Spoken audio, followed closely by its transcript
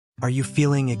Are you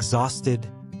feeling exhausted,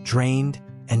 drained,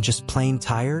 and just plain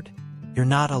tired? You're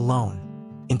not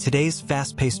alone. In today's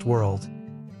fast-paced world,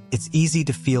 it's easy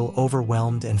to feel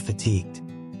overwhelmed and fatigued.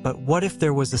 But what if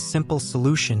there was a simple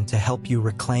solution to help you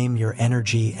reclaim your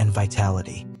energy and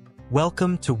vitality?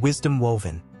 Welcome to Wisdom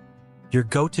Woven, your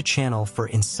go-to channel for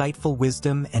insightful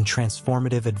wisdom and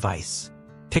transformative advice.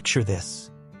 Picture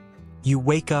this. You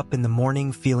wake up in the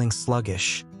morning feeling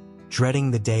sluggish,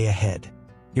 dreading the day ahead.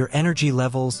 Your energy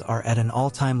levels are at an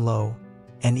all-time low,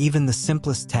 and even the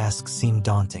simplest tasks seem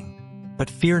daunting. But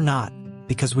fear not,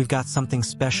 because we've got something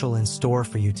special in store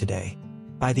for you today.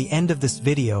 By the end of this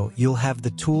video, you'll have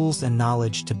the tools and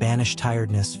knowledge to banish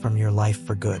tiredness from your life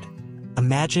for good.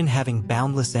 Imagine having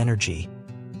boundless energy,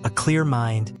 a clear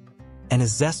mind, and a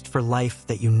zest for life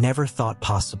that you never thought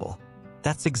possible.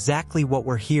 That's exactly what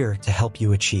we're here to help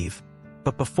you achieve.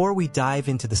 But before we dive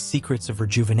into the secrets of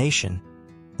rejuvenation,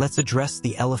 let's address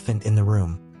the elephant in the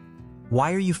room.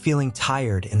 Why are you feeling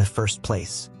tired in the first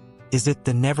place? Is it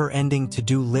the never-ending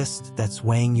to-do list that's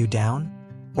weighing you down?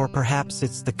 Or perhaps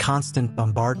it's the constant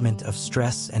bombardment of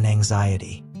stress and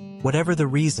anxiety. Whatever the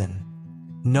reason,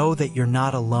 know that you're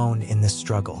not alone in this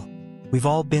struggle. We've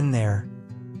all been there,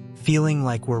 feeling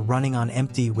like we're running on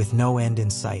empty with no end in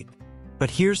sight.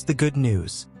 But here's the good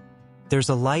news. There's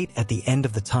a light at the end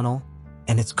of the tunnel,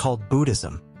 and it's called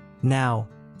Buddhism. Now,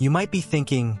 you might be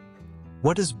thinking,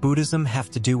 what does Buddhism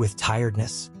have to do with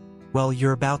tiredness? Well,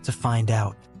 you're about to find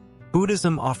out.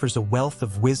 Buddhism offers a wealth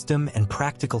of wisdom and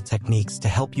practical techniques to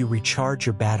help you recharge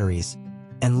your batteries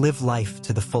and live life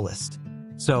to the fullest.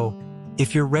 So,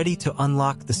 if you're ready to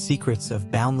unlock the secrets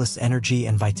of boundless energy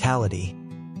and vitality,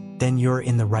 then you're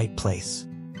in the right place.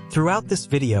 Throughout this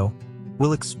video,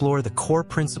 we'll explore the core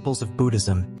principles of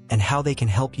Buddhism and how they can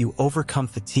help you overcome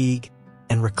fatigue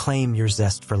and reclaim your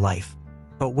zest for life.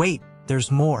 But wait, there's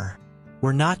more.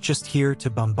 We're not just here to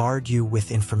bombard you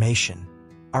with information.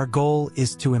 Our goal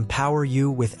is to empower you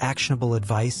with actionable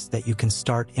advice that you can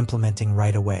start implementing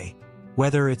right away.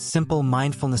 Whether it's simple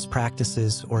mindfulness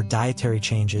practices or dietary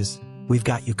changes, we've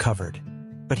got you covered.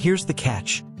 But here's the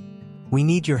catch. We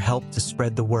need your help to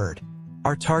spread the word.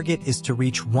 Our target is to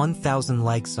reach 1,000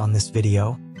 likes on this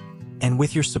video, and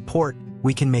with your support,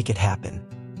 we can make it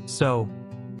happen. So,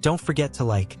 don't forget to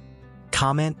like,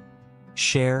 comment,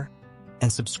 share,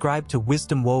 and subscribe to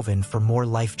Wisdom Woven for more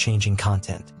life-changing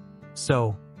content.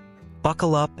 So,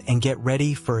 buckle up and get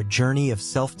ready for a journey of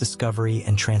self-discovery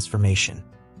and transformation.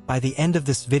 By the end of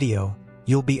this video,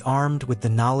 you'll be armed with the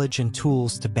knowledge and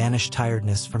tools to banish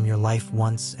tiredness from your life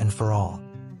once and for all.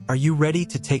 Are you ready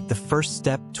to take the first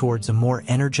step towards a more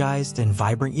energized and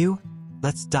vibrant you?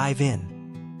 Let's dive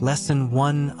in. Lesson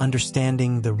 1: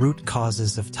 Understanding the root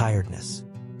causes of tiredness.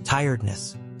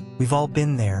 Tiredness. We've all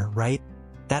been there, right?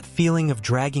 That feeling of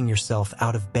dragging yourself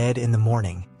out of bed in the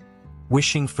morning,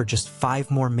 wishing for just 5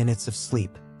 more minutes of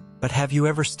sleep. But have you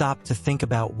ever stopped to think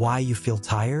about why you feel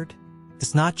tired?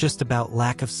 It's not just about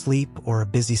lack of sleep or a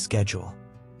busy schedule.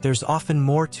 There's often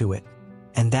more to it,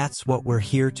 and that's what we're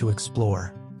here to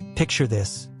explore. Picture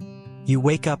this. You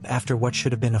wake up after what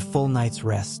should have been a full night's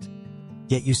rest,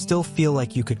 yet you still feel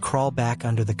like you could crawl back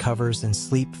under the covers and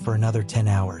sleep for another 10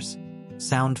 hours.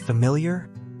 Sound familiar?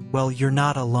 Well, you're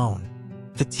not alone.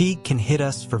 Fatigue can hit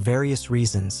us for various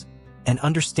reasons, and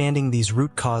understanding these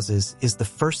root causes is the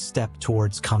first step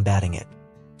towards combating it.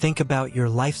 Think about your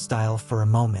lifestyle for a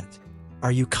moment.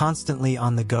 Are you constantly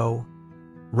on the go,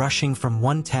 rushing from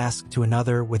one task to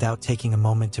another without taking a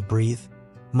moment to breathe?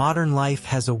 Modern life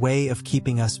has a way of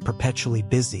keeping us perpetually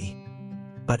busy,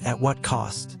 but at what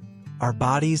cost? Our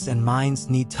bodies and minds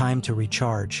need time to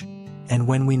recharge, and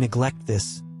when we neglect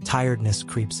this, tiredness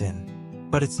creeps in.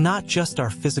 But it's not just our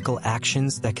physical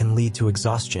actions that can lead to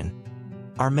exhaustion.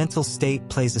 Our mental state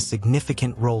plays a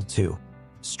significant role too.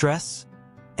 Stress,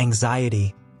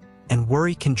 anxiety, and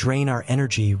worry can drain our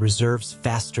energy reserves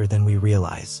faster than we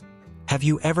realize. Have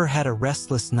you ever had a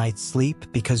restless night's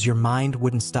sleep because your mind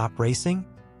wouldn't stop racing?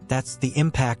 That's the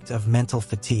impact of mental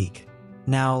fatigue.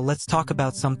 Now, let's talk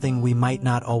about something we might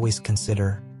not always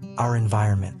consider: our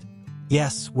environment.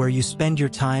 Yes, where you spend your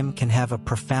time can have a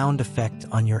profound effect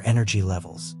on your energy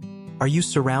levels. Are you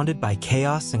surrounded by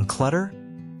chaos and clutter?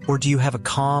 Or do you have a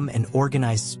calm and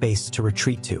organized space to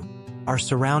retreat to? Our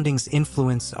surroundings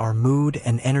influence our mood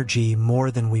and energy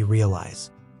more than we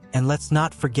realize. And let's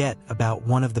not forget about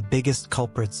one of the biggest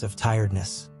culprits of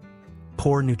tiredness: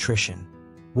 poor nutrition.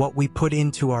 What we put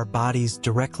into our bodies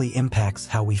directly impacts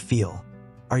how we feel.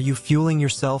 Are you fueling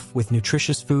yourself with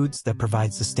nutritious foods that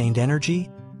provide sustained energy?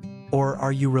 Or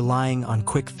are you relying on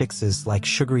quick fixes like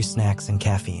sugary snacks and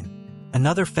caffeine?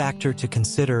 Another factor to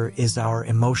consider is our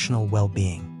emotional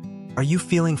well-being. Are you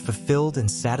feeling fulfilled and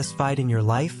satisfied in your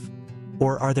life?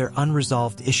 Or are there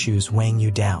unresolved issues weighing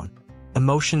you down?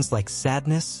 Emotions like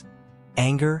sadness,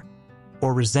 anger,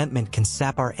 or resentment can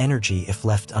sap our energy if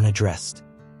left unaddressed.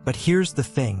 But here's the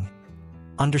thing.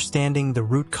 Understanding the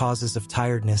root causes of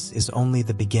tiredness is only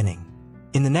the beginning.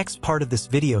 In the next part of this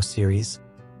video series,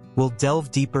 we'll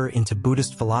delve deeper into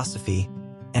Buddhist philosophy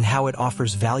and how it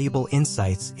offers valuable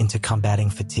insights into combating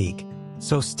fatigue.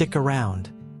 So stick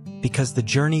around, because the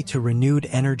journey to renewed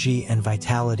energy and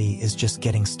vitality is just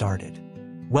getting started.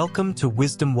 Welcome to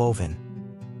Wisdom Woven,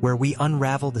 where we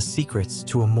unravel the secrets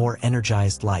to a more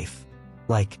energized life.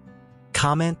 Like,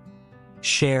 comment,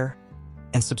 share,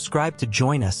 and subscribe to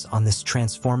join us on this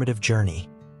transformative journey.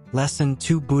 Lesson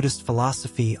 2: Buddhist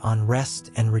philosophy on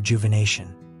rest and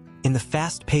rejuvenation. In the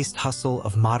fast-paced hustle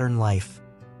of modern life,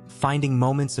 finding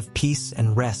moments of peace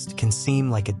and rest can seem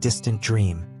like a distant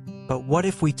dream. But what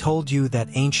if we told you that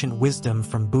ancient wisdom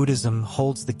from Buddhism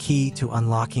holds the key to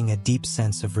unlocking a deep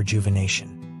sense of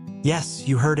rejuvenation? Yes,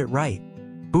 you heard it right.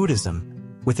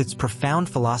 Buddhism, with its profound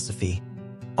philosophy,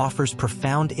 offers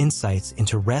profound insights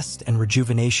into rest and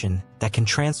rejuvenation that can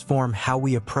transform how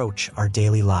we approach our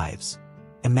daily lives.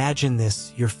 Imagine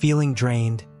this: you're feeling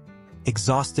drained,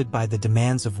 exhausted by the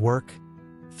demands of work,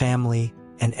 family,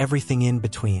 and everything in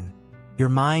between. Your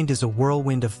mind is a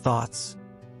whirlwind of thoughts,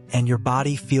 and your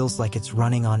body feels like it's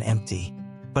running on empty.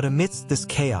 But amidst this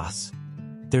chaos,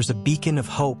 there's a beacon of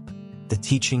hope: the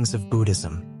teachings of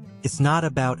Buddhism. It's not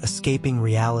about escaping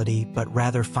reality, but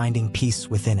rather finding peace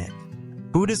within it.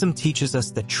 Buddhism teaches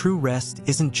us that true rest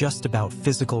isn't just about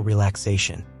physical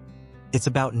relaxation. It's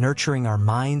about nurturing our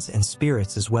minds and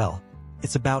spirits as well.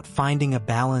 It's about finding a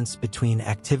balance between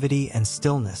activity and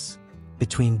stillness,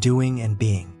 between doing and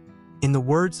being. In the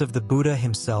words of the Buddha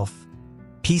himself,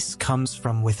 peace comes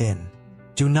from within.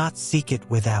 Do not seek it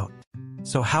without.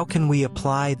 So how can we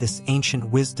apply this ancient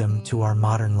wisdom to our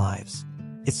modern lives?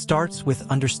 It starts with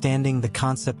understanding the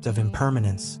concept of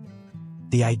impermanence,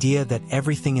 the idea that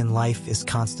everything in life is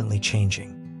constantly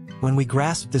changing. When we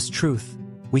grasp this truth,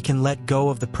 we can let go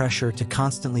of the pressure to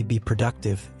constantly be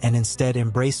productive and instead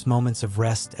embrace moments of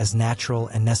rest as natural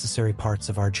and necessary parts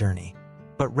of our journey.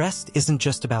 But rest isn't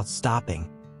just about stopping.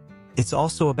 It's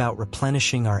also about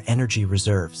replenishing our energy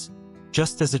reserves.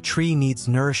 Just as a tree needs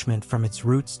nourishment from its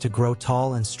roots to grow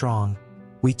tall and strong,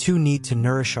 we too need to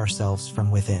nourish ourselves from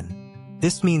within.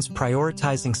 This means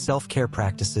prioritizing self-care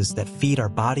practices that feed our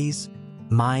bodies,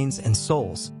 minds, and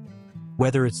souls,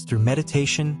 whether it's through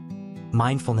meditation,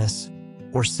 mindfulness,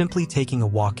 or simply taking a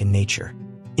walk in nature.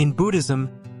 In Buddhism,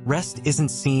 rest isn't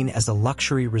seen as a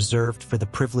luxury reserved for the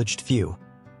privileged few.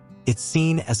 It's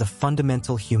seen as a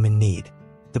fundamental human need.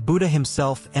 The Buddha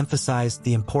himself emphasized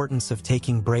the importance of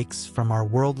taking breaks from our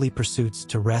worldly pursuits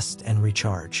to rest and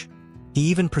recharge. He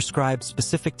even prescribed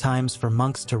specific times for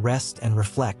monks to rest and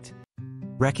reflect,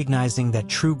 recognizing that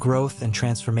true growth and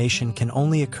transformation can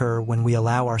only occur when we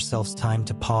allow ourselves time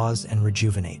to pause and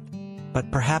rejuvenate. But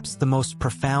perhaps the most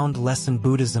profound lesson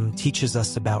Buddhism teaches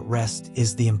us about rest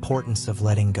is the importance of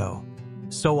letting go.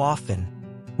 So often,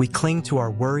 we cling to our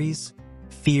worries,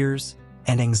 fears,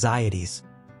 and anxieties,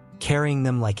 carrying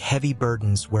them like heavy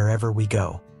burdens wherever we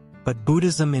go. But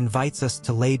Buddhism invites us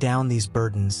to lay down these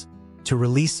burdens, to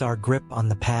release our grip on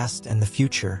the past and the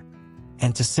future,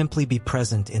 and to simply be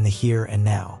present in the here and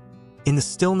now. In the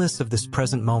stillness of this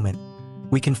present moment,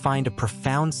 we can find a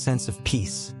profound sense of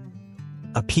peace,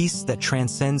 a peace that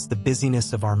transcends the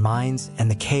busyness of our minds and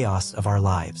the chaos of our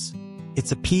lives.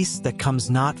 It's a peace that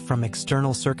comes not from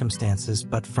external circumstances,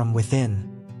 but from within,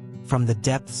 from the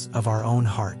depths of our own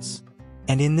hearts.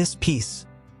 And in this peace,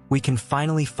 we can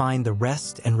finally find the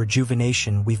rest and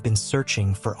rejuvenation we've been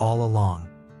searching for all along.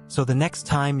 So the next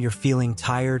time you're feeling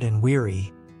tired and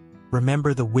weary,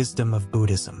 remember the wisdom of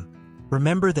Buddhism.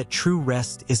 Remember that true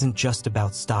rest isn't just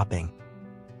about stopping.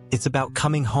 It's about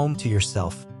coming home to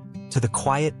yourself, to the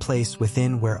quiet place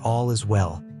within where all is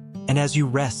well. And as you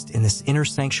rest in this inner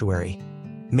sanctuary,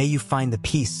 may you find the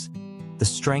peace, the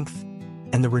strength,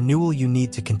 and the renewal you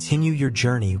need to continue your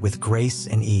journey with grace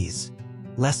and ease.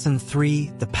 Lesson 3: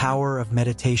 The power of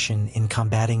meditation in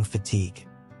combating fatigue.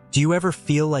 Do you ever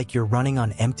feel like you're running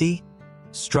on empty?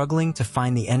 Struggling to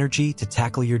find the energy to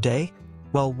tackle your day?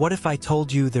 Well, what if I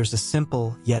told you there's a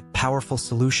simple yet powerful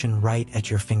solution right at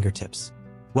your fingertips?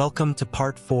 Welcome to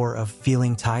part 4 of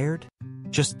Feeling Tired?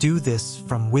 Just do this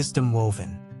from Wisdom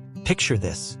Woven. Picture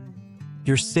this.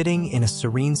 You're sitting in a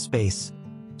serene space,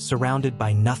 surrounded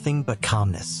by nothing but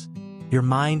calmness. Your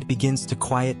mind begins to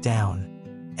quiet down,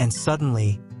 and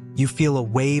suddenly, you feel a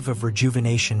wave of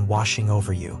rejuvenation washing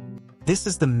over you. This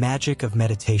is the magic of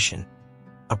meditation.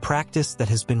 a practice that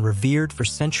has been revered for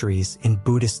centuries in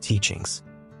Buddhist teachings.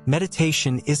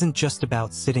 Meditation isn't just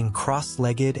about sitting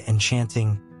cross-legged and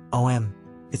chanting Om.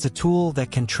 It's a tool that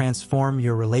can transform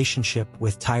your relationship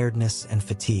with tiredness and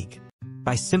fatigue.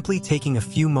 By simply taking a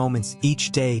few moments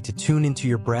each day to tune into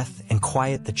your breath and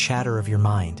quiet the chatter of your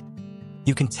mind,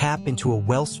 you can tap into a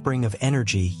wellspring of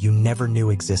energy you never knew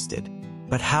existed.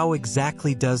 But how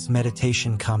exactly does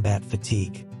meditation combat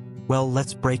fatigue? Well,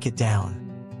 let's break it down.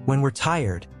 When we're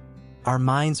tired, our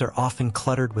minds are often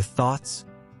cluttered with thoughts,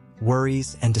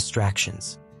 worries, and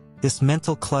distractions. This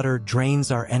mental clutter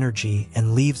drains our energy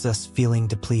and leaves us feeling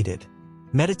depleted.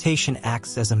 Meditation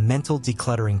acts as a mental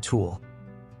decluttering tool,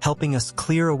 helping us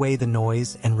clear away the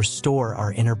noise and restore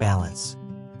our inner balance.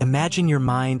 Imagine your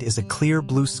mind is a clear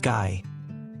blue sky,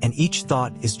 and each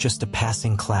thought is just a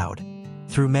passing cloud.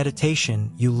 Through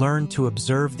meditation, you learn to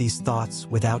observe these thoughts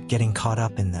without getting caught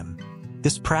up in them.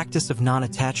 This practice of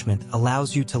non-attachment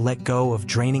allows you to let go of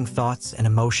draining thoughts and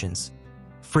emotions,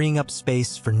 freeing up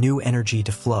space for new energy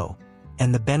to flow.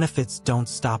 And the benefits don't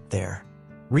stop there.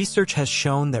 Research has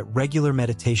shown that regular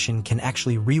meditation can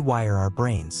actually rewire our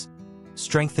brains,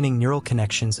 strengthening neural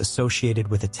connections associated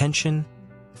with attention,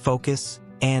 focus,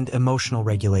 and emotional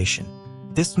regulation.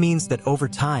 This means that over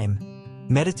time,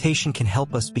 meditation can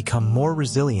help us become more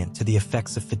resilient to the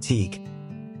effects of fatigue,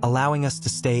 allowing us to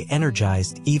stay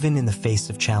energized even in the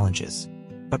face of challenges.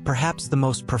 But perhaps the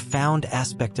most profound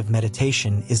aspect of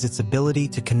meditation is its ability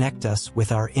to connect us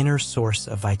with our inner source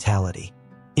of vitality.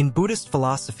 In Buddhist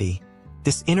philosophy,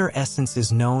 this inner essence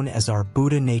is known as our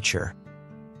Buddha nature,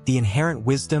 the inherent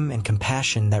wisdom and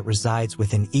compassion that resides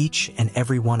within each and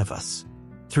every one of us.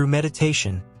 Through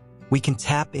meditation, we can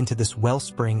tap into this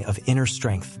wellspring of inner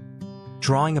strength,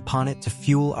 drawing upon it to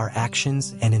fuel our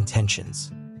actions and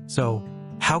intentions. So,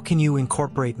 how can you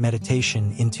incorporate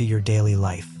meditation into your daily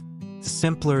life? It's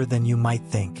simpler than you might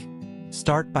think.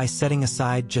 Start by setting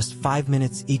aside just 5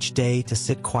 minutes each day to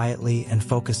sit quietly and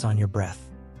focus on your breath.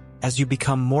 As you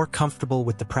become more comfortable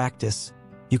with the practice,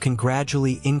 you can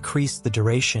gradually increase the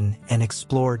duration and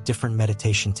explore different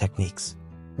meditation techniques.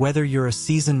 Whether you're a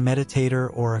seasoned meditator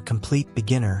or a complete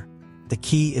beginner, the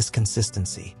key is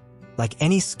consistency. Like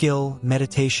any skill,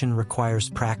 meditation requires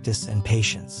practice and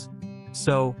patience.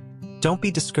 So, don't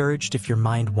be discouraged if your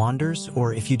mind wanders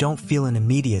or if you don't feel an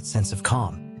immediate sense of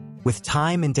calm. With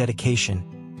time and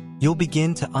dedication, you'll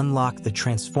begin to unlock the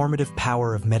transformative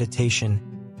power of meditation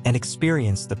and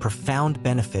experience the profound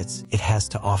benefits it has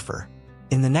to offer.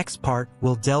 In the next part,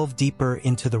 we'll delve deeper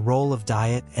into the role of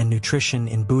diet and nutrition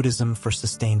in Buddhism for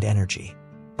sustained energy.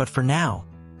 But for now,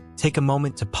 take a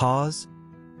moment to pause,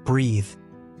 breathe,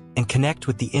 and connect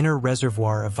with the inner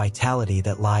reservoir of vitality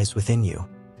that lies within you.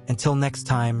 Until next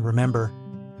time, remember,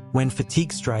 when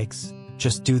fatigue strikes,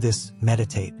 just do this,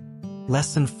 meditate.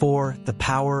 Lesson 4, the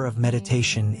power of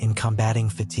meditation in combating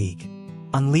fatigue.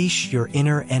 Unleash your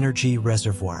inner energy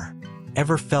reservoir.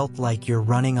 Ever felt like you're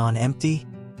running on empty?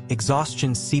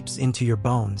 Exhaustion seeps into your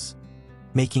bones,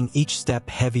 making each step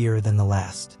heavier than the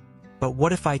last. But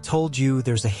what if I told you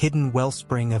there's a hidden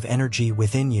wellspring of energy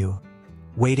within you,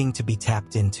 waiting to be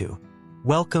tapped into?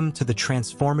 Welcome to the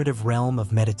transformative realm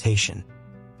of meditation,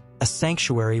 a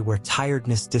sanctuary where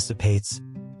tiredness dissipates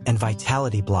and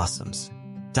vitality blossoms.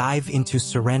 Dive into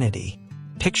serenity.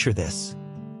 Picture this,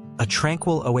 a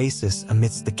tranquil oasis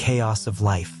amidst the chaos of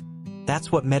life.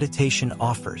 That's what meditation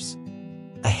offers,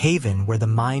 a haven where the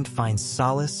mind finds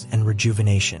solace and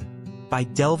rejuvenation. By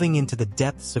delving into the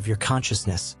depths of your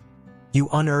consciousness, you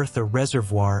unearth a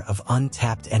reservoir of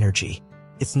untapped energy.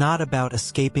 It's not about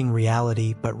escaping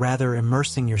reality, but rather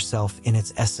immersing yourself in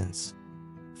its essence,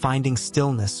 finding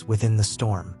stillness within the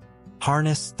storm.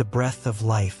 Harness the breath of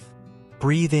life.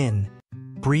 Breathe in,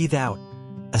 breathe out,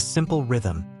 a simple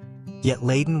rhythm, yet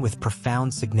laden with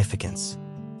profound significance.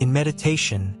 In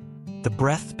meditation, the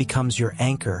breath becomes your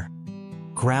anchor,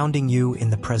 grounding you in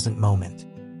the present moment.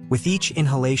 With each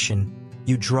inhalation,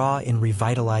 you draw in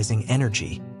revitalizing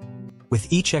energy.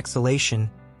 With each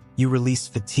exhalation, you release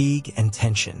fatigue and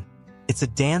tension. It's a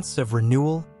dance of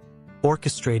renewal,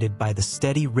 orchestrated by the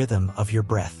steady rhythm of your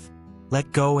breath.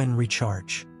 Let go and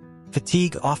recharge.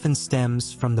 Fatigue often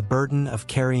stems from the burden of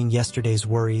carrying yesterday's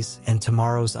worries and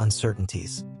tomorrow's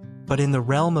uncertainties. But in the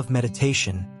realm of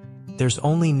meditation, there's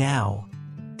only now,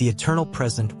 the eternal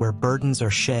present where burdens are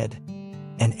shed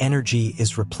and energy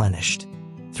is replenished.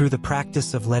 Through the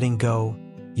practice of letting go,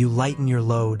 you lighten your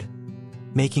load,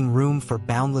 making room for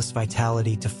boundless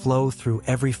vitality to flow through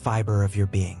every fiber of your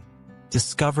being.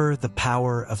 Discover the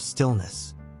power of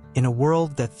stillness. In a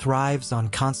world that thrives on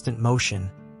constant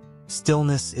motion,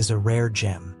 stillness is a rare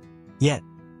gem. Yet,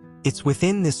 It's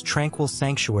within this tranquil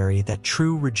sanctuary that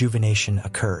true rejuvenation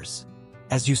occurs.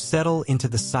 As you settle into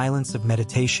the silence of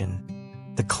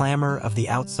meditation, the clamor of the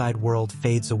outside world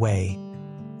fades away,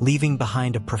 leaving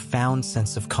behind a profound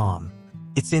sense of calm.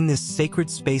 It's in this sacred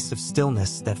space of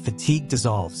stillness that fatigue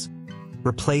dissolves,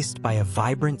 replaced by a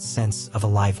vibrant sense of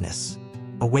aliveness.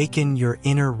 Awaken your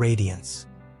inner radiance.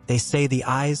 They say the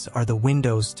eyes are the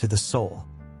windows to the soul,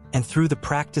 and through the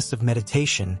practice of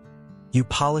meditation, you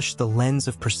polish the lens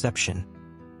of perception,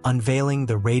 unveiling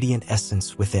the radiant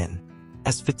essence within.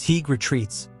 As fatigue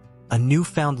retreats, a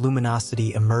newfound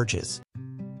luminosity emerges,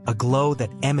 a glow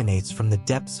that emanates from the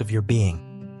depths of your being,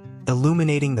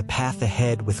 illuminating the path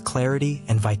ahead with clarity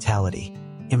and vitality.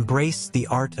 Embrace the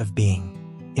art of being.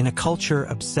 In a culture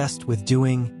obsessed with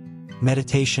doing,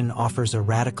 meditation offers a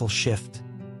radical shift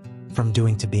from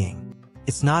doing to being.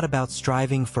 It's not about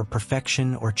striving for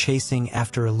perfection or chasing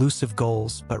after elusive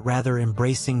goals, but rather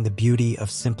embracing the beauty of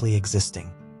simply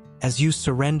existing. As you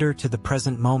surrender to the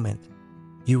present moment,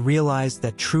 you realize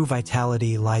that true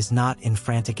vitality lies not in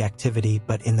frantic activity,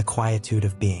 but in the quietude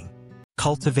of being.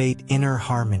 Cultivate inner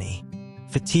harmony.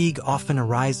 Fatigue often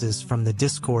arises from the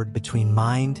discord between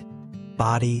mind,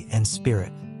 body, and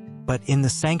spirit. But in the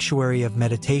sanctuary of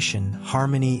meditation,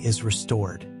 harmony is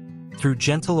restored. Through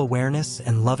gentle awareness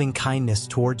and loving kindness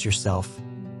towards yourself,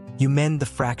 you mend the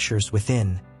fractures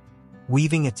within,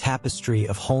 weaving a tapestry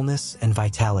of wholeness and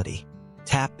vitality.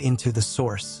 Tap into the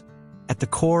source. At the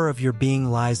core of your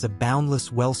being lies a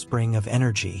boundless wellspring of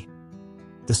energy,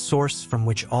 the source from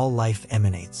which all life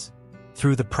emanates.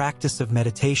 Through the practice of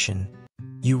meditation,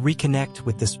 you reconnect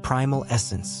with this primal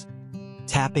essence,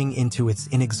 tapping into its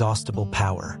inexhaustible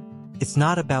power. It's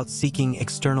not about seeking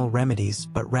external remedies,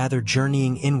 but rather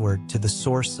journeying inward to the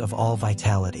source of all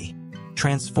vitality.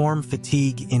 Transform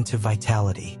fatigue into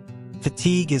vitality.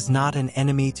 Fatigue is not an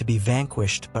enemy to be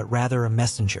vanquished, but rather a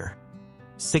messenger,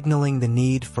 signaling the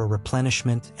need for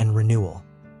replenishment and renewal.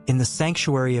 In the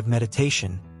sanctuary of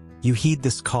meditation, you heed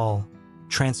this call,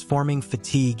 transforming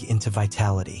fatigue into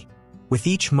vitality. With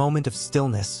each moment of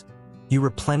stillness, you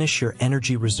replenish your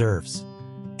energy reserves,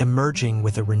 emerging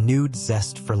with a renewed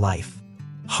zest for life.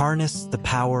 Harness the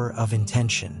power of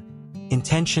intention.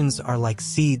 Intentions are like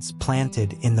seeds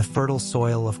planted in the fertile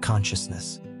soil of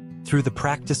consciousness. Through the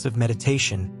practice of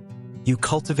meditation, you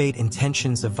cultivate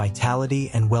intentions of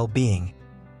vitality and well-being,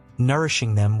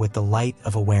 nourishing them with the light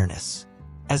of awareness.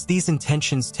 As these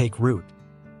intentions take root,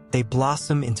 they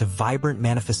blossom into vibrant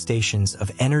manifestations of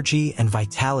energy and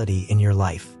vitality in your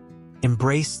life.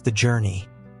 Embrace the journey.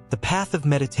 The path of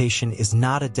meditation is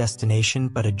not a destination,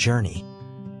 but a journey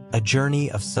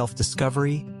of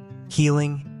self-discovery,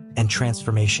 healing, and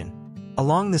transformation.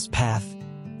 Along this path,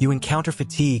 you encounter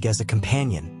fatigue as a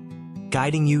companion,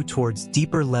 guiding you towards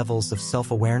deeper levels of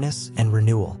self-awareness and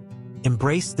renewal.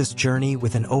 Embrace this journey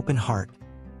with an open heart,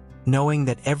 knowing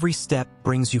that every step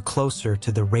brings you closer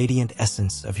to the radiant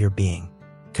essence of your being.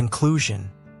 Conclusion.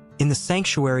 In the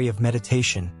sanctuary of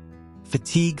meditation,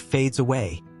 fatigue fades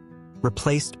away,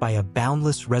 replaced by a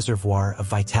boundless reservoir of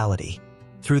vitality.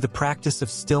 Through the practice of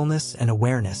stillness and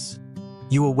awareness,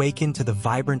 you awaken to the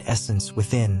vibrant essence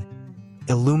within,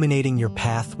 illuminating your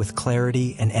path with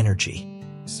clarity and energy.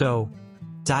 So,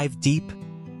 dive deep,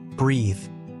 breathe,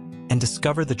 and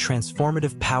discover the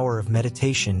transformative power of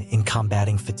meditation in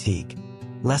combating fatigue.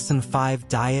 Lesson 5: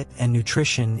 Diet and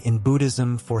Nutrition in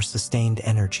Buddhism for Sustained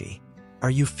Energy. Are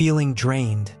you feeling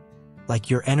drained, like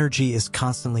your energy is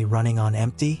constantly running on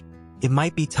empty? It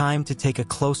might be time to take a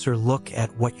closer look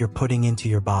at what you're putting into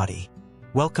your body.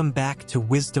 Welcome back to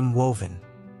Wisdom Woven.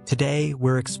 Today,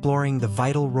 we're exploring the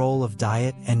vital role of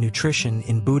diet and nutrition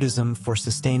in Buddhism for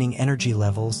sustaining energy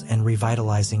levels and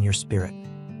revitalizing your spirit.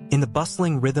 In the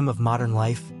bustling rhythm of modern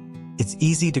life, it's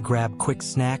easy to grab quick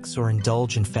snacks or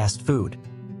indulge in fast food,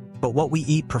 but what we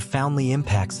eat profoundly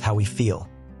impacts how we feel.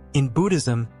 In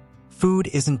Buddhism, food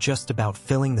isn't just about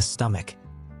filling the stomach.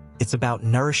 It's about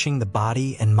nourishing the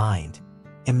body and mind.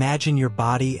 Imagine your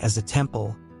body as a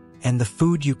temple, and the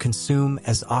food you consume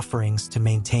as offerings to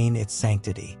maintain its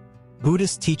sanctity.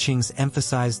 Buddhist teachings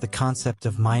emphasize the concept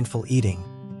of mindful eating,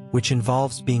 which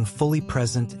involves being fully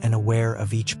present and aware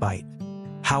of each bite.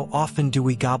 How often do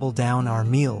we gobble down our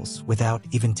meals without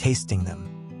even tasting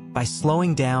them? By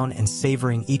slowing down and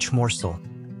savoring each morsel,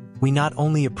 we not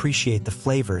only appreciate the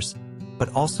flavors,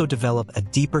 but also develop a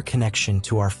deeper connection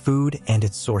to our food and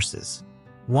its sources.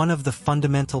 One of the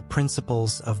fundamental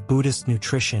principles of Buddhist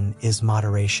nutrition is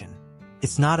moderation.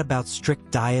 It's not about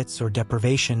strict diets or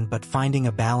deprivation, but finding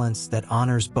a balance that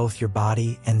honors both your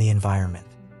body and the environment.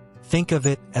 Think of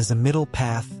it as a middle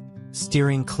path,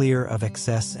 steering clear of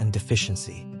excess and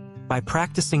deficiency. By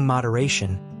practicing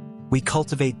moderation, we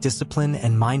cultivate discipline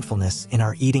and mindfulness in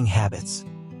our eating habits,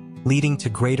 leading to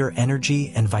greater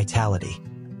energy and vitality.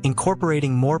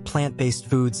 Incorporating more plant-based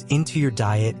foods into your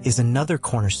diet is another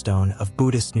cornerstone of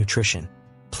Buddhist nutrition.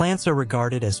 Plants are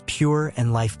regarded as pure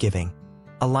and life-giving,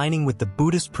 aligning with the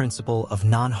Buddhist principle of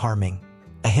non-harming,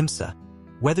 ahimsa.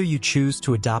 Whether you choose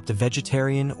to adopt a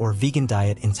vegetarian or vegan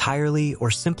diet entirely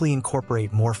or simply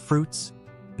incorporate more fruits,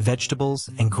 vegetables,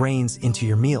 and grains into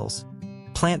your meals,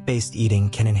 plant-based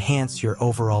eating can enhance your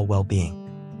overall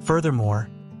well-being. Furthermore,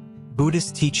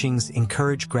 Buddhist teachings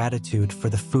encourage gratitude for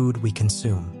the food we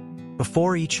consume.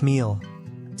 Before each meal,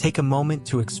 take a moment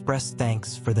to express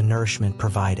thanks for the nourishment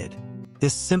provided.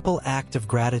 This simple act of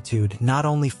gratitude not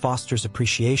only fosters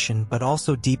appreciation but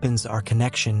also deepens our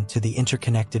connection to the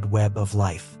interconnected web of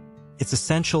life. It's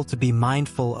essential to be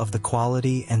mindful of the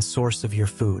quality and source of your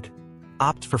food.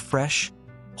 Opt for fresh,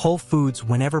 whole foods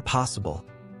whenever possible,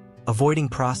 avoiding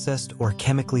processed or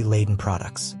chemically laden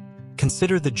products.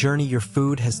 Consider the journey your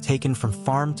food has taken from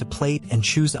farm to plate and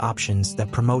choose options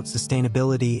that promote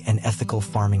sustainability and ethical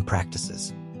farming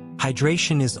practices.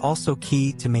 Hydration is also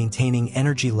key to maintaining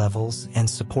energy levels and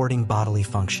supporting bodily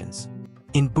functions.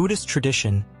 In Buddhist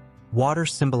tradition, water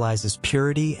symbolizes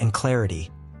purity and clarity,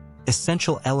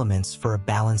 essential elements for a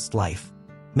balanced life.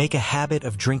 Make a habit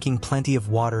of drinking plenty of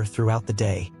water throughout the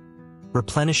day,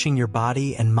 replenishing your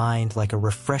body and mind like a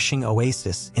refreshing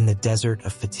oasis in the desert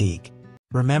of fatigue.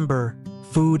 Remember,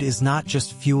 food is not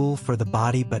just fuel for the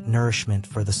body but nourishment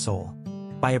for the soul.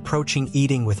 By approaching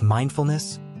eating with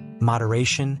mindfulness,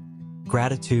 moderation,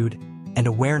 gratitude, and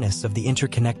awareness of the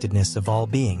interconnectedness of all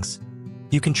beings,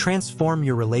 you can transform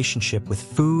your relationship with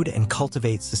food and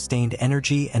cultivate sustained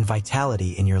energy and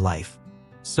vitality in your life.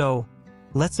 So,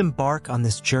 let's embark on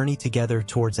this journey together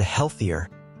towards a healthier,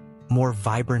 more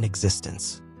vibrant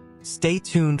existence. Stay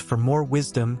tuned for more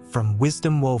wisdom from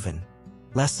Wisdom Woven.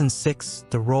 Lesson 6: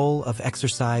 The Role of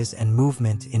Exercise and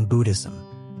Movement in Buddhism.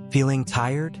 Feeling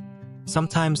tired?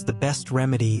 Sometimes the best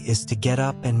remedy is to get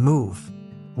up and move.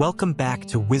 Welcome back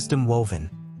to Wisdom Woven,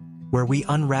 where we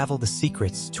unravel the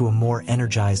secrets to a more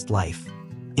energized life.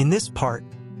 In this part,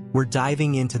 we're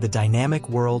diving into the dynamic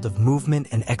world of movement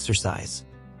and exercise,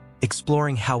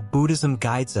 exploring how Buddhism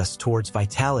guides us towards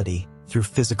vitality through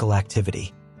physical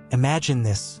activity. Imagine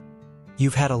this.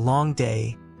 You've had a long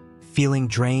day, feeling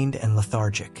drained and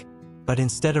lethargic. But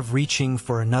instead of reaching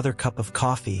for another cup of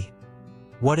coffee,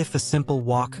 what if a simple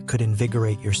walk could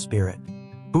invigorate your spirit?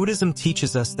 Buddhism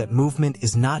teaches us that movement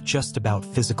is not just about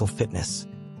physical fitness.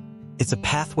 It's a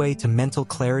pathway to mental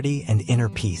clarity and inner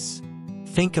peace.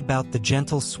 Think about the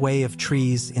gentle sway of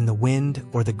trees in the wind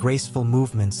or the graceful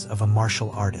movements of a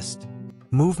martial artist.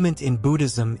 Movement in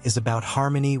Buddhism is about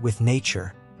harmony with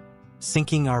nature,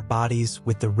 syncing our bodies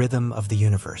with the rhythm of the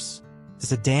universe.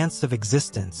 It's a dance of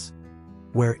existence,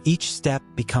 where each step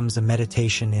becomes a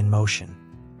meditation in motion.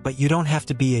 But you don't have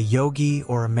to be a yogi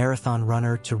or a marathon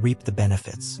runner to reap the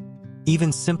benefits.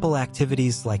 Even simple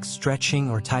activities like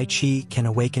stretching or Tai Chi can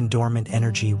awaken dormant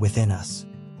energy within us.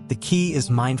 The key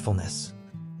is mindfulness,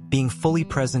 being fully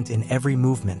present in every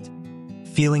movement,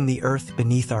 feeling the earth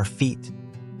beneath our feet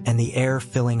and the air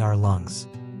filling our lungs.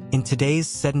 In today's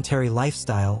sedentary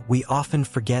lifestyle, we often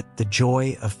forget the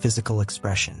joy of physical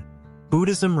expression.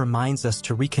 Buddhism reminds us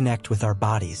to reconnect with our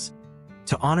bodies,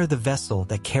 to honor the vessel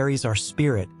that carries our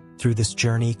spirit through this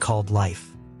journey called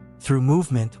life. Through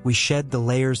movement, we shed the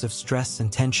layers of stress and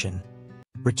tension,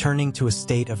 returning to a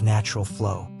state of natural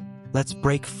flow. Let's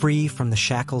break free from the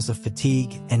shackles of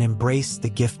fatigue and embrace the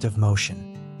gift of motion.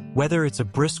 Whether it's a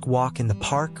brisk walk in the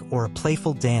park or a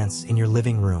playful dance in your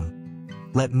living room,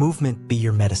 let movement be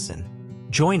your medicine.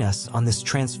 Join us on this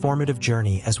transformative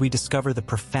journey as we discover the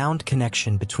profound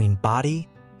connection between body,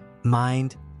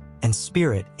 mind, and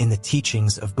spirit in the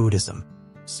teachings of Buddhism.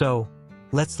 So,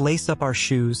 let's lace up our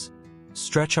shoes,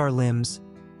 stretch our limbs,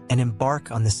 and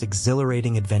embark on this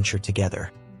exhilarating adventure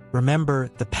together. Remember,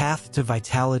 the path to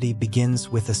vitality begins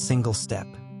with a single step.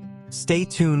 Stay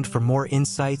tuned for more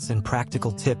insights and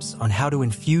practical tips on how to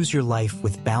infuse your life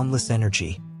with boundless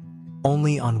energy,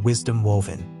 only on Wisdom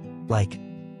Woven. Like,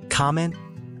 comment,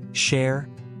 share,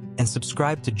 and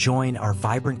subscribe to join our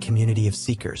vibrant community of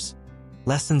seekers.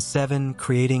 Lesson 7: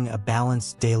 Creating a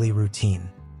Balanced Daily Routine.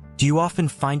 Do you often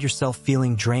find yourself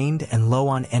feeling drained and low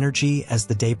on energy as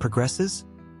the day progresses?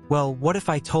 Well, what if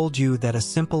I told you that a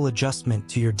simple adjustment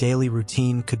to your daily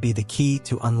routine could be the key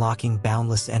to unlocking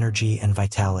boundless energy and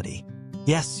vitality?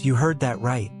 Yes, you heard that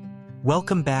right.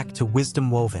 Welcome back to Wisdom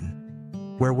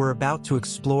Woven, where we're about to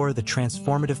explore the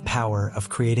transformative power of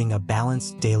creating a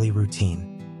balanced daily routine.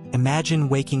 Imagine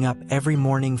waking up every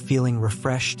morning feeling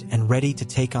refreshed and ready to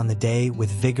take on the day with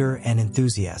vigor and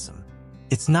enthusiasm.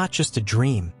 It's not just a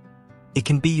dream. It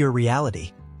can be your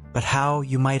reality. But how,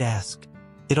 you might ask?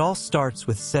 It all starts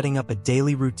with setting up a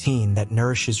daily routine that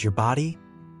nourishes your body,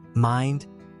 mind,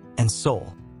 and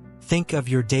soul. Think of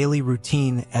your daily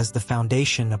routine as the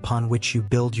foundation upon which you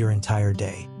build your entire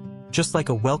day. Just like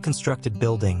a well-constructed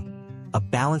building, a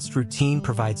balanced routine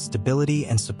provides stability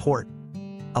and support,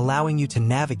 allowing you to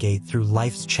navigate through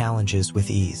life's challenges with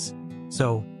ease.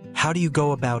 So, how do you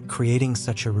go about creating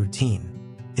such a routine?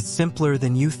 It's simpler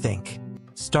than you think.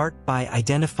 Start by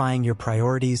identifying your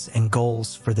priorities and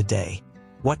goals for the day.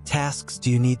 What tasks do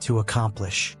you need to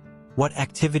accomplish? What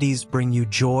activities bring you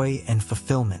joy and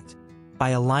fulfillment?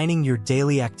 By aligning your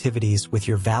daily activities with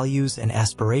your values and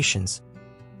aspirations,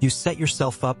 you set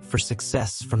yourself up for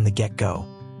success from the get-go.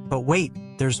 But wait,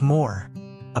 there's more.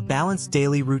 A balanced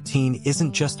daily routine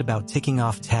isn't just about ticking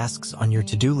off tasks on your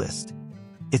to-do list.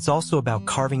 It's also about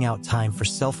carving out time for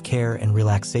self-care and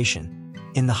relaxation.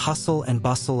 In the hustle and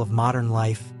bustle of modern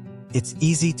life, it's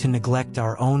easy to neglect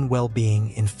our own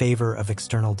well-being in favor of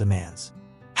external demands.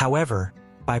 However,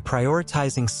 by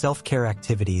prioritizing self-care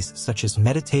activities such as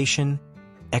meditation,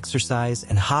 exercise,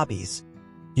 and hobbies,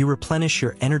 you replenish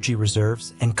your energy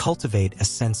reserves and cultivate a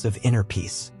sense of inner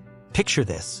peace. Picture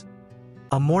this: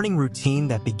 a morning routine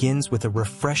that begins with a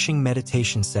refreshing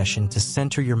meditation session to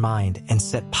center your mind and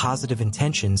set positive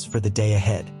intentions for the day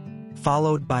ahead,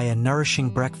 followed by a nourishing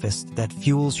breakfast that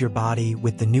fuels your body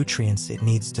with the nutrients it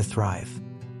needs to thrive.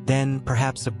 Then,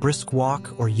 perhaps a brisk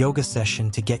walk or yoga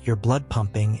session to get your blood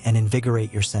pumping and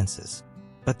invigorate your senses.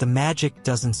 But the magic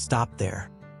doesn't stop there.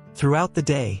 Throughout the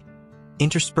day,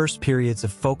 intersperse periods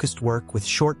of focused work with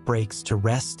short breaks to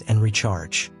rest and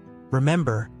recharge.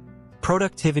 Remember,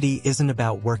 productivity isn't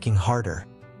about working harder.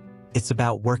 It's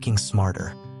about working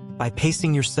smarter. By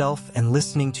pacing yourself and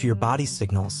listening to your body's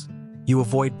signals, you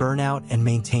avoid burnout and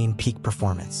maintain peak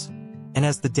performance. And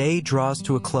as the day draws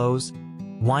to a close,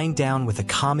 wind down with a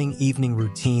calming evening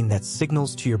routine that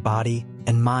signals to your body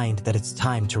and mind that it's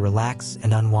time to relax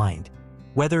and unwind.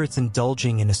 Whether it's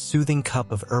indulging in a soothing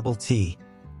cup of herbal tea,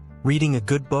 reading a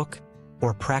good book,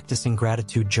 or practicing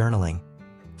gratitude journaling,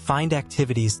 find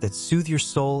activities that soothe your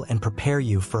soul and prepare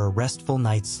you for a restful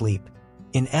night's sleep.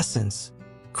 In essence,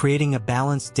 creating a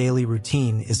balanced daily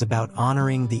routine is about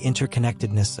honoring the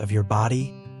interconnectedness of your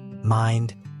body,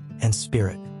 mind, and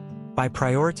spirit. By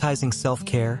prioritizing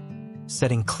self-care,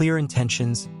 setting clear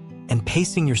intentions, and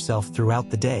pacing yourself throughout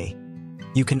the day,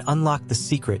 you can unlock the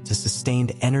secret to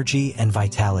sustained energy and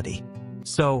vitality.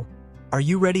 So, are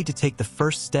you ready to take the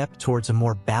first step towards a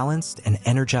more balanced and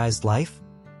energized life?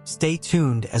 Stay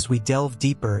tuned as we delve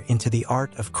deeper into the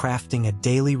art of crafting a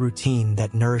daily routine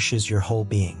that nourishes your whole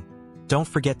being. Don't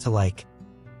forget to like,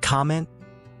 comment,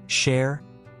 share,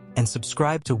 and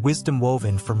subscribe to Wisdom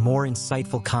Woven for more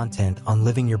insightful content on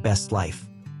living your best life.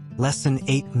 Lesson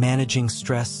 8: Managing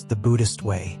Stress the Buddhist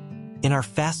Way. In our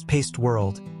fast-paced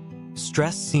world,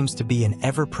 stress seems to be an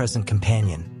ever-present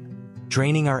companion,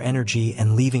 draining our energy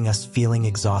and leaving us feeling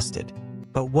exhausted.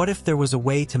 But what if there was a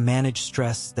way to manage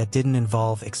stress that didn't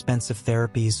involve expensive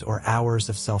therapies or hours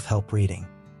of self-help reading?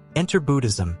 Enter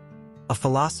Buddhism, a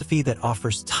philosophy that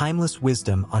offers timeless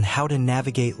wisdom on how to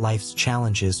navigate life's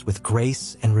challenges with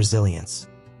grace and resilience.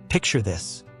 Picture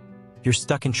this: you're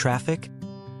stuck in traffic,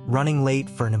 running late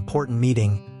for an important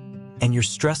meeting, and your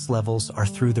stress levels are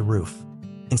through the roof.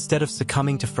 Instead of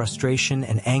succumbing to frustration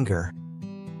and anger,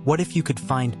 what if you could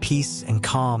find peace and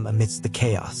calm amidst the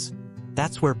chaos?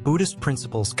 That's where Buddhist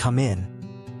principles come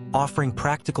in, offering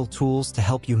practical tools to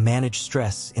help you manage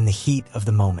stress in the heat of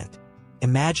the moment.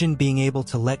 Imagine being able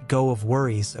to let go of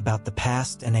worries about the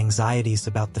past and anxieties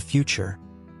about the future,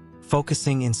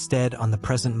 focusing instead on the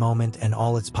present moment and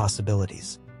all its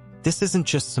possibilities. This isn't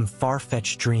just some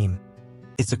far-fetched dream.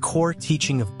 It's a core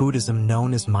teaching of Buddhism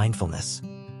known as mindfulness.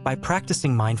 By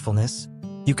practicing mindfulness,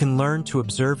 you can learn to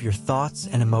observe your thoughts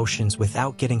and emotions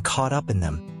without getting caught up in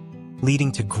them,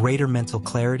 leading to greater mental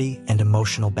clarity and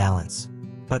emotional balance.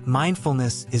 But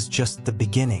mindfulness is just the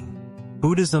beginning.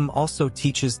 Buddhism also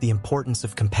teaches the importance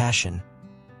of compassion,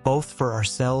 both for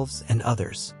ourselves and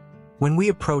others. When we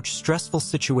approach stressful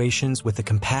situations with a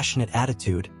compassionate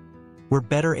attitude, we're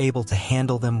better able to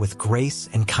handle them with grace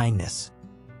and kindness,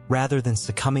 rather than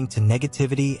succumbing to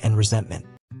negativity and resentment.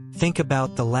 Think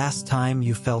about the last time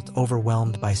you felt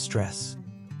overwhelmed by stress.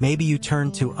 Maybe you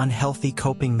turned to unhealthy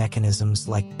coping mechanisms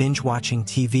like binge-watching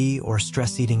TV or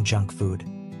stress-eating junk food.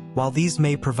 While these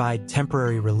may provide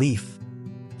temporary relief,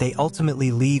 they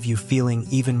ultimately leave you feeling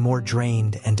even more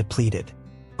drained and depleted.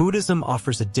 Buddhism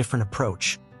offers a different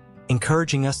approach,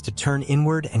 encouraging us to turn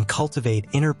inward and cultivate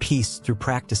inner peace through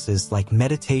practices like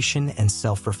meditation and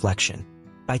self-reflection.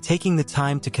 By taking the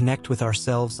time to connect with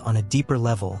ourselves on a deeper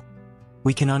level,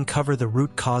 we can uncover the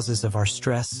root causes of our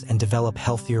stress and develop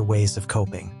healthier ways of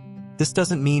coping. This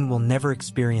doesn't mean we'll never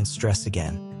experience stress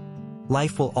again.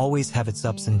 Life will always have its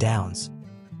ups and downs,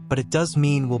 but it does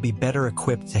mean we'll be better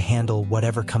equipped to handle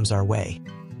whatever comes our way.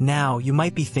 Now, you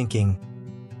might be thinking,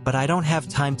 but I don't have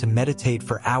time to meditate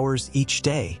for hours each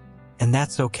day, and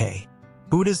that's okay.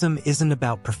 Buddhism isn't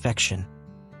about perfection.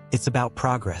 It's about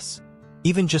progress.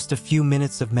 Even just a few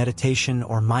minutes of meditation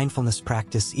or mindfulness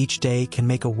practice each day can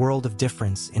make a world of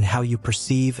difference in how you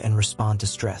perceive and respond to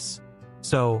stress.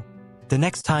 So, the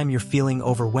next time you're feeling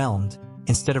overwhelmed,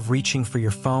 instead of reaching for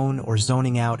your phone or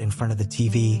zoning out in front of the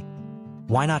TV,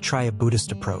 why not try a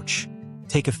Buddhist approach?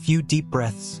 Take a few deep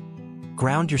breaths,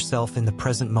 ground yourself in the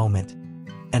present moment,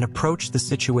 and approach the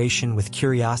situation with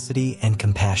curiosity and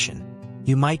compassion.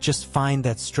 You might just find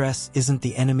that stress isn't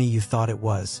the enemy you thought it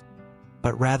was,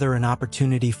 but rather an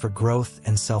opportunity for growth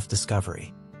and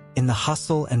self-discovery. In the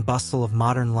hustle and bustle of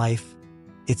modern life,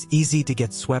 it's easy to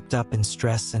get swept up in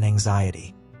stress and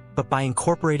anxiety. But by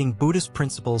incorporating Buddhist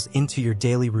principles into your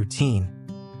daily routine,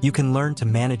 you can learn to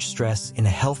manage stress in a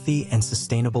healthy and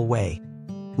sustainable way,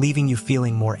 leaving you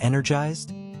feeling more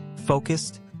energized,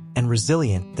 focused, and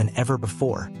resilient than ever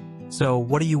before. So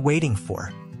what are you waiting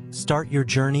for? Start your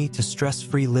journey to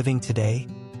stress-free living today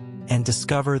and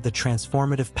discover the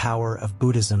transformative power of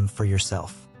Buddhism for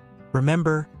yourself.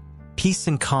 Remember, peace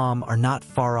and calm are not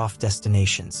far-off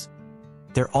destinations.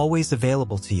 They're always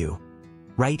available to you,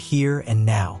 right here and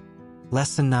now.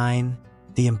 Lesson 9,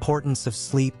 the importance of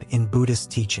sleep in Buddhist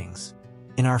teachings.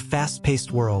 In our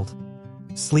fast-paced world,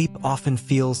 sleep often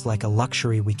feels like a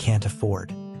luxury we can't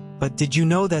afford. But did you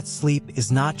know that sleep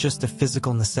is not just a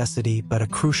physical necessity but a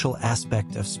crucial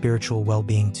aspect of spiritual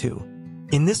well-being too?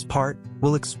 In this part,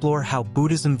 we'll explore how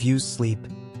Buddhism views sleep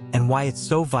and why it's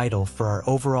so vital for our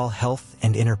overall health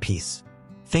and inner peace.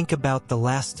 Think about the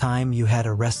last time you had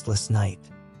a restless night.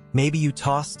 Maybe you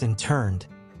tossed and turned,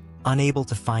 unable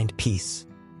to find peace.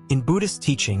 In Buddhist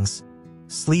teachings,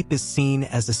 sleep is seen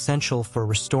as essential for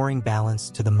restoring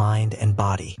balance to the mind and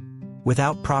body.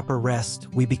 Without proper rest,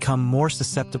 we become more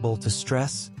susceptible to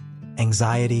stress,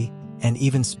 anxiety, and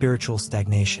even spiritual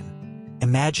stagnation.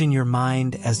 Imagine your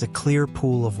mind as a clear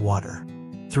pool of water.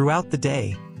 Throughout the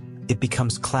day, it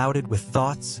becomes clouded with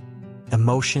thoughts,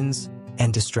 emotions,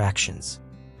 and distractions.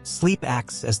 Sleep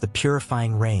acts as the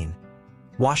purifying rain,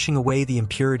 washing away the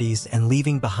impurities and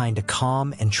leaving behind a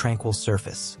calm and tranquil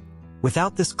surface.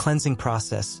 Without this cleansing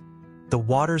process, the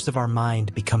waters of our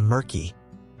mind become murky,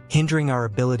 hindering our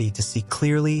ability to see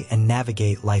clearly and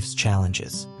navigate life's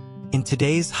challenges. In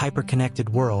today's hyper-connected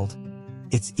world,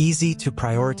 it's easy to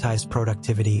prioritize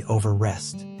productivity over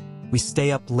rest. We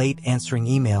stay up late answering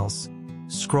emails,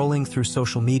 scrolling through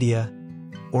social media,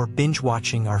 or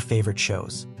binge-watching our favorite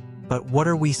shows. But what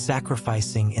are we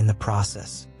sacrificing in the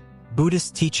process?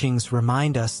 Buddhist teachings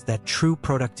remind us that true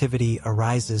productivity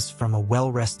arises from a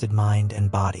well-rested mind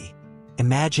and body.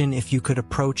 Imagine if you could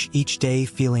approach each day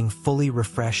feeling fully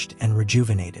refreshed and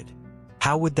rejuvenated.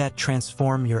 How would that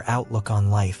transform your outlook on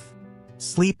life?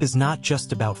 Sleep is not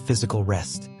just about physical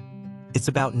rest. It's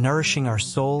about nourishing our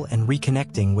soul and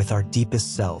reconnecting with our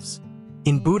deepest selves.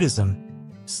 In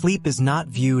Buddhism, sleep is not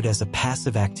viewed as a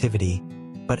passive activity,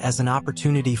 but as an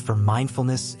opportunity for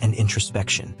mindfulness and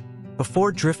introspection.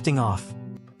 Before drifting off,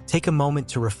 take a moment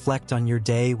to reflect on your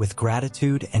day with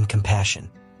gratitude and compassion.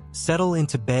 Settle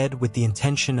into bed with the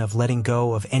intention of letting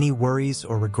go of any worries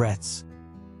or regrets,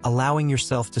 allowing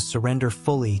yourself to surrender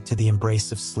fully to the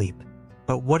embrace of sleep.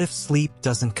 But what if sleep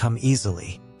doesn't come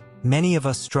easily? Many of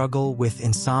us struggle with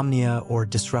insomnia or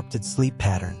disrupted sleep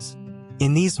patterns.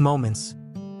 In these moments,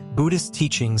 Buddhist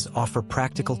teachings offer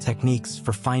practical techniques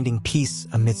for finding peace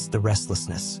amidst the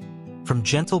restlessness. From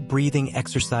gentle breathing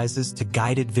exercises to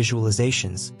guided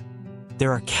visualizations,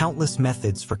 there are countless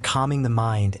methods for calming the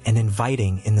mind and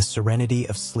inviting in the serenity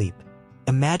of sleep.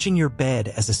 Imagine your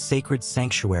bed as a sacred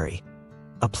sanctuary,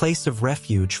 a place of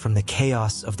refuge from the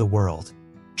chaos of the world.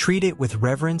 Treat it with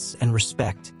reverence and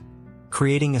respect,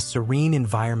 creating a serene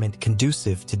environment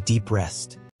conducive to deep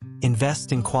rest.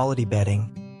 Invest in quality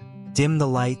bedding, dim the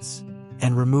lights,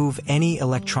 and remove any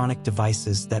electronic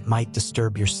devices that might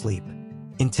disturb your sleep.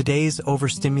 In today's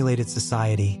overstimulated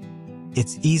society,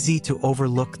 it's easy to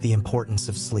overlook the importance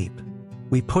of sleep.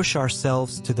 We push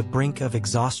ourselves to the brink of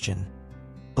exhaustion,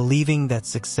 believing that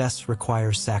success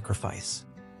requires sacrifice.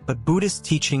 But Buddhist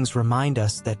teachings remind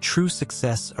us that true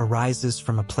success arises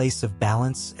from a place of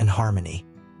balance and harmony.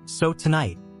 So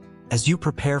tonight, as you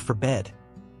prepare for bed,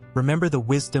 remember the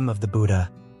wisdom of the Buddha.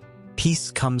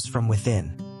 Peace comes from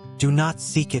within. Do not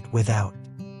seek it without.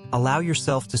 Allow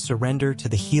yourself to surrender to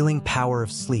the healing power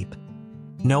of sleep,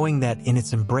 knowing that in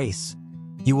its embrace,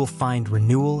 you will find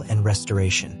renewal and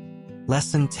restoration.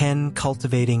 Lesson 10: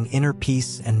 Cultivating Inner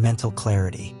Peace and Mental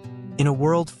Clarity. In a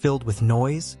world filled with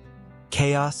noise,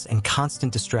 chaos, and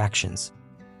constant distractions,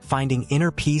 finding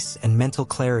inner peace and mental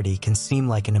clarity can seem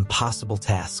like an impossible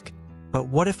task. But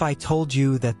what if I told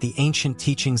you that the ancient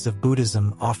teachings of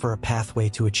Buddhism offer a pathway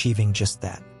to achieving just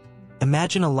that?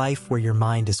 Imagine a life where your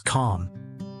mind is calm,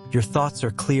 your thoughts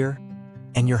are clear,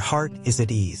 and your heart is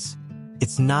at ease.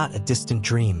 It's not a distant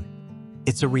dream.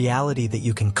 It's a reality that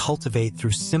you can cultivate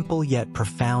through simple yet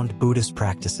profound Buddhist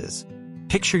practices.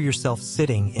 Picture yourself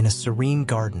sitting in a serene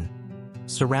garden,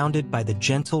 surrounded by the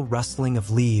gentle rustling of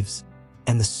leaves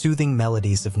and the soothing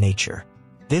melodies of nature.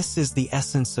 This is the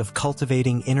essence of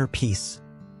cultivating inner peace,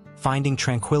 finding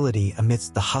tranquility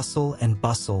amidst the hustle and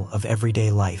bustle of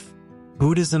everyday life.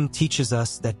 Buddhism teaches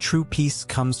us that true peace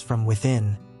comes from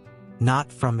within,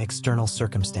 not from external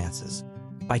circumstances.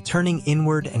 By turning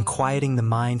inward and quieting the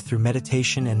mind through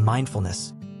meditation and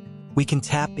mindfulness, we can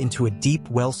tap into a deep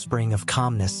wellspring of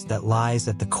calmness that lies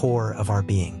at the core of our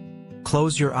being.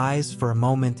 Close your eyes for a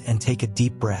moment and take a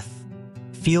deep breath.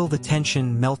 Feel the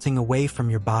tension melting away from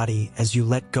your body as you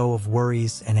let go of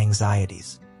worries and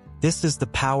anxieties. This is the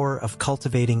power of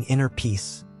cultivating inner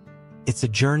peace. It's a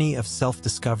journey of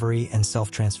self-discovery and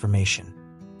self-transformation.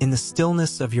 In the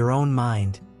stillness of your own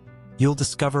mind, you'll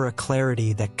discover a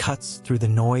clarity that cuts through the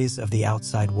noise of the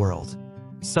outside world.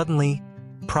 Suddenly,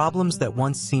 problems that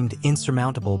once seemed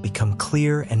insurmountable become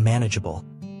clear and manageable,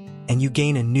 and you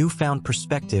gain a newfound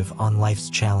perspective on life's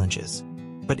challenges.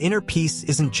 But inner peace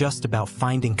isn't just about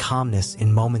finding calmness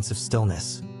in moments of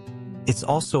stillness. It's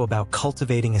also about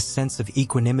cultivating a sense of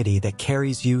equanimity that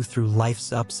carries you through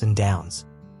life's ups and downs.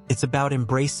 It's about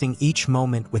embracing each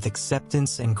moment with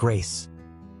acceptance and grace,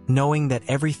 knowing that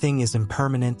everything is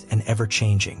impermanent and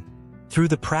ever-changing. Through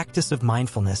the practice of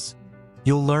mindfulness,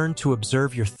 you'll learn to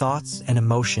observe your thoughts and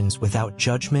emotions without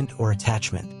judgment or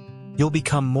attachment. You'll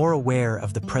become more aware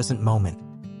of the present moment,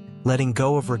 letting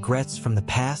go of regrets from the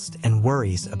past and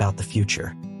worries about the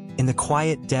future. In the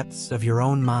quiet depths of your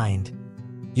own mind,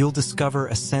 you'll discover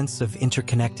a sense of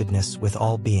interconnectedness with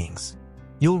all beings.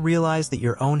 You'll realize that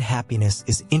your own happiness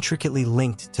is intricately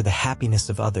linked to the happiness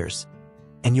of others,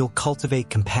 and you'll cultivate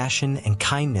compassion and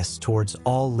kindness towards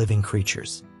all living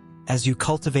creatures. As you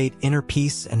cultivate inner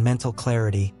peace and mental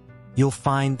clarity, you'll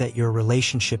find that your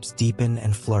relationships deepen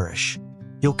and flourish.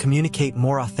 You'll communicate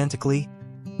more authentically,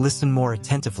 listen more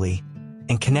attentively,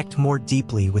 and connect more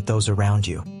deeply with those around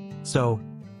you. So,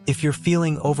 if you're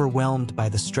feeling overwhelmed by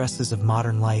the stresses of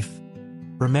modern life,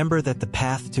 remember that the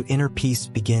path to inner peace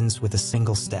begins with a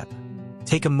single step.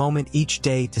 Take a moment each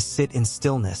day to sit in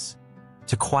stillness,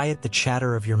 to quiet the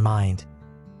chatter of your mind,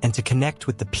 and to connect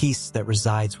with the peace that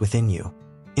resides within you.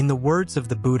 In the words of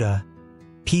the Buddha,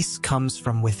 peace comes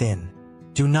from within.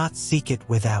 Do not seek it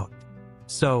without.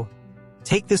 So,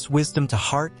 take this wisdom to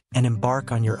heart and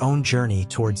embark on your own journey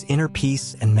towards inner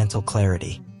peace and mental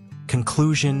clarity.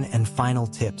 Conclusion and final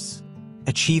tips.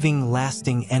 Achieving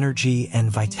lasting energy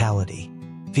and vitality.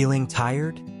 Feeling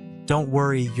tired? Don't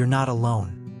worry, you're not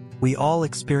alone. We all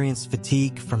experience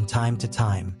fatigue from time to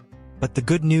time. But the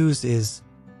good news is,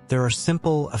 there are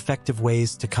simple, effective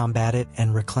ways to combat it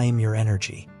and reclaim your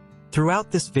energy.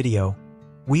 Throughout this video,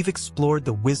 we've explored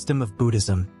the wisdom of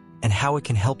Buddhism and how it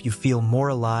can help you feel more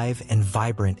alive and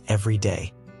vibrant every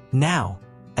day. Now,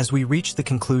 as we reach the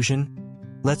conclusion,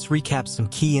 let's recap some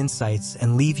key insights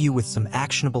and leave you with some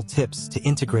actionable tips to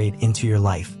integrate into your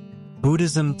life.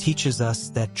 Buddhism teaches us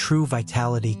that true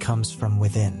vitality comes from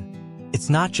within. It's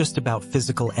not just about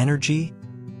physical energy,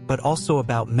 but also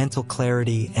about mental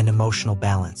clarity and emotional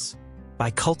balance.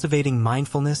 By cultivating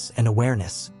mindfulness and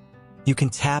awareness, you can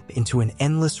tap into an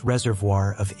endless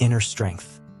reservoir of inner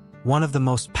strength. One of the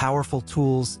most powerful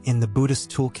tools in the Buddhist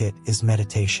toolkit is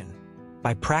meditation.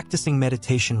 By practicing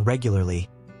meditation regularly,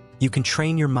 you can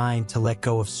train your mind to let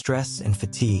go of stress and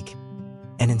fatigue,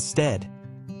 and instead,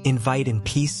 invite in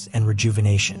peace and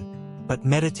rejuvenation. But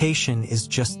meditation is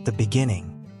just the beginning.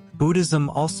 Buddhism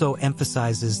also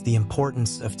emphasizes the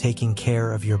importance of taking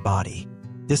care of your body.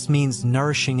 This means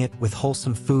nourishing it with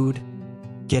wholesome food,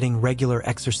 getting regular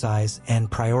exercise,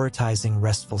 and prioritizing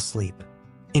restful sleep.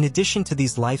 In addition to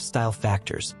these lifestyle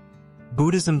factors,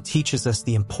 Buddhism teaches us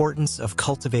the importance of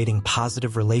cultivating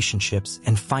positive relationships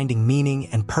and finding meaning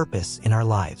and purpose in our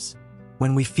lives.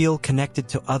 When we feel connected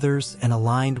to others and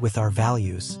aligned with our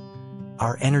values,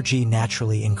 our energy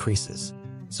naturally increases.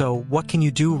 So, what can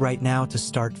you do right now to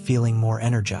start feeling more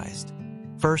energized?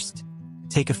 First,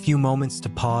 take a few moments to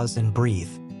pause and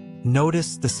breathe.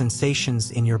 Notice the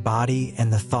sensations in your body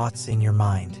and the thoughts in your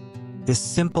mind. This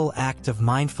simple act of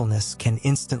mindfulness can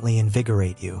instantly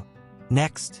invigorate you.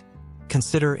 Next,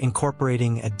 consider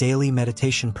incorporating a daily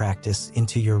meditation practice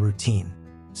into your routine.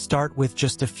 Start with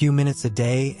just a few minutes a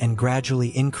day and gradually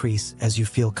increase as you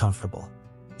feel comfortable.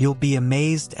 You'll be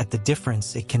amazed at the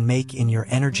difference it can make in your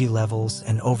energy levels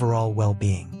and overall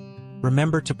well-being.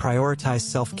 Remember to prioritize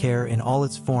self-care in all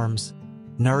its forms,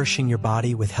 nourishing your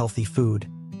body with healthy food,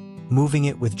 moving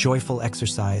it with joyful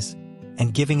exercise,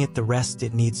 and giving it the rest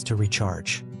it needs to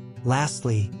recharge.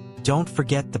 Lastly, don't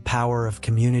forget the power of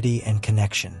community and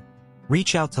connection.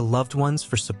 Reach out to loved ones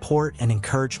for support and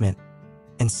encouragement,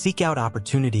 and seek out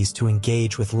opportunities to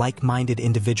engage with like-minded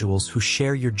individuals who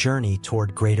share your journey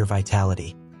toward greater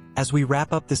vitality. As we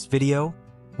wrap up this video,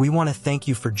 we want to thank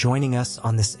you for joining us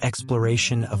on this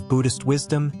exploration of Buddhist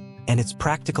wisdom and its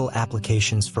practical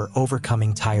applications for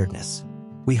overcoming tiredness.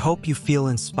 We hope you feel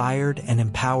inspired and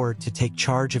empowered to take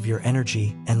charge of your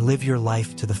energy and live your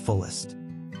life to the fullest.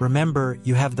 Remember,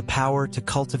 you have the power to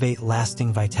cultivate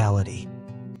lasting vitality.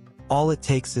 All it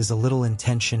takes is a little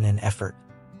intention and effort.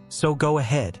 So go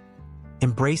ahead,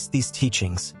 embrace these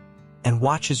teachings, and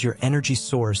watch as your energy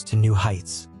soars to new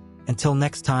heights. Until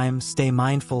next time, stay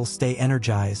mindful, stay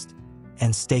energized,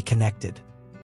 and stay connected.